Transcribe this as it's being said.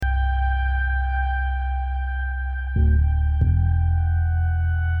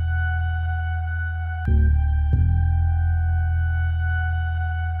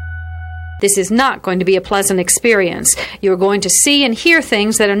This is not going to be a pleasant experience. You're going to see and hear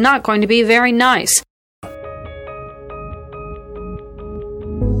things that are not going to be very nice.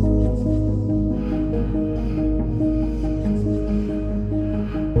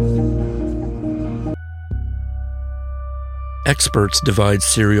 Experts divide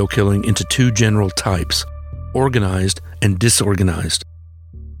serial killing into two general types, organized and disorganized.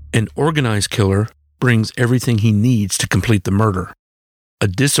 An organized killer brings everything he needs to complete the murder. A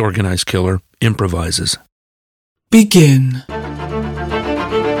disorganized killer improvises. Begin.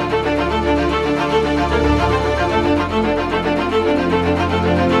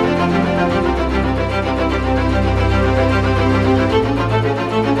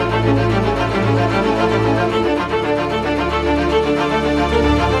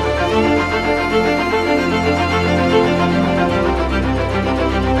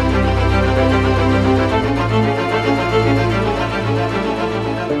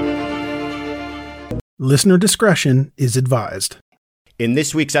 Listener discretion is advised. In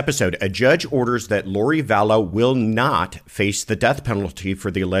this week's episode, a judge orders that Lori Vallow will not face the death penalty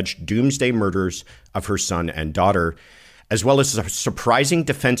for the alleged doomsday murders of her son and daughter, as well as a surprising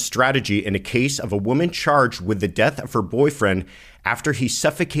defense strategy in a case of a woman charged with the death of her boyfriend after he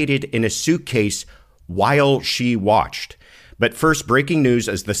suffocated in a suitcase while she watched. But first, breaking news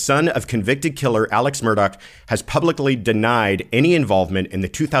as the son of convicted killer Alex Murdaugh has publicly denied any involvement in the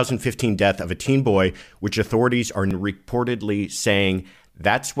 2015 death of a teen boy, which authorities are reportedly saying,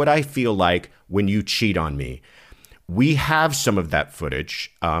 "That's what I feel like when you cheat on me." We have some of that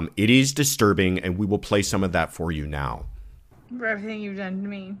footage. It is disturbing, and we will play some of that for you now. For everything you've done to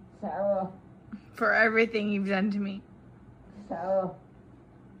me. Sarah. For everything you've done to me. Sarah.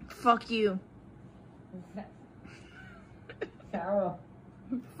 Fuck you. Sarah.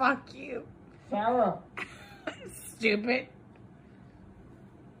 Fuck you. Sarah. Stupid.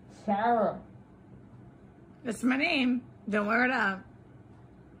 Sarah. That's my name. Don't wear it up.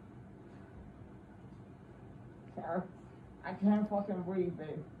 Sarah. I can't fucking breathe,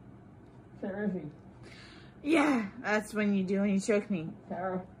 babe. Seriously. Yeah, that's when you do when you choke me.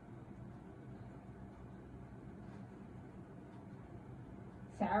 Sarah.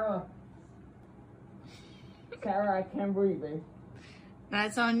 Sarah. Sarah, I can't breathe, babe.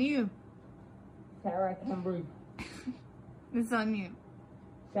 That's on you. Sarah, I can't breathe. It's on you.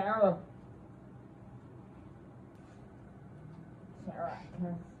 Sarah. Sarah,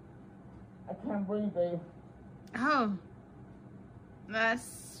 I can't breathe, babe. Oh.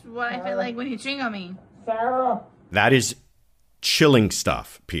 That's what I feel like when you ching on me. Sarah. That is chilling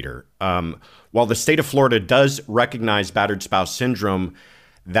stuff, Peter. While the state of Florida does recognize battered spouse syndrome,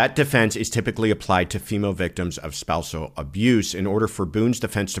 that defense is typically applied to female victims of spousal abuse. In order for Boone's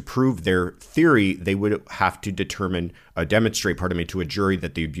defense to prove their theory, they would have to demonstrate to a jury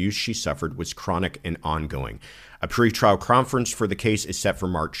that the abuse she suffered was chronic and ongoing. A pretrial conference for the case is set for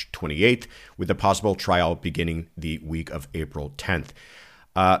March 28th, with a possible trial beginning the week of April 10th.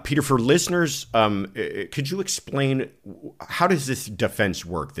 Peter, for listeners, could you explain how does this defense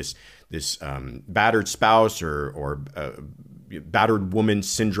work? This battered spouse or battered woman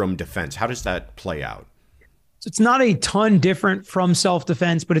syndrome defense. How does that play out? So it's not a ton different from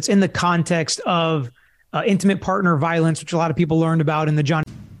self-defense, but it's in the context of intimate partner violence, which a lot of people learned about in the John.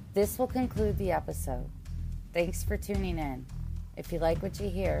 This will conclude the episode. Thanks for tuning in. If you like what you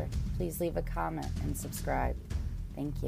hear, please leave a comment and subscribe. Thank you.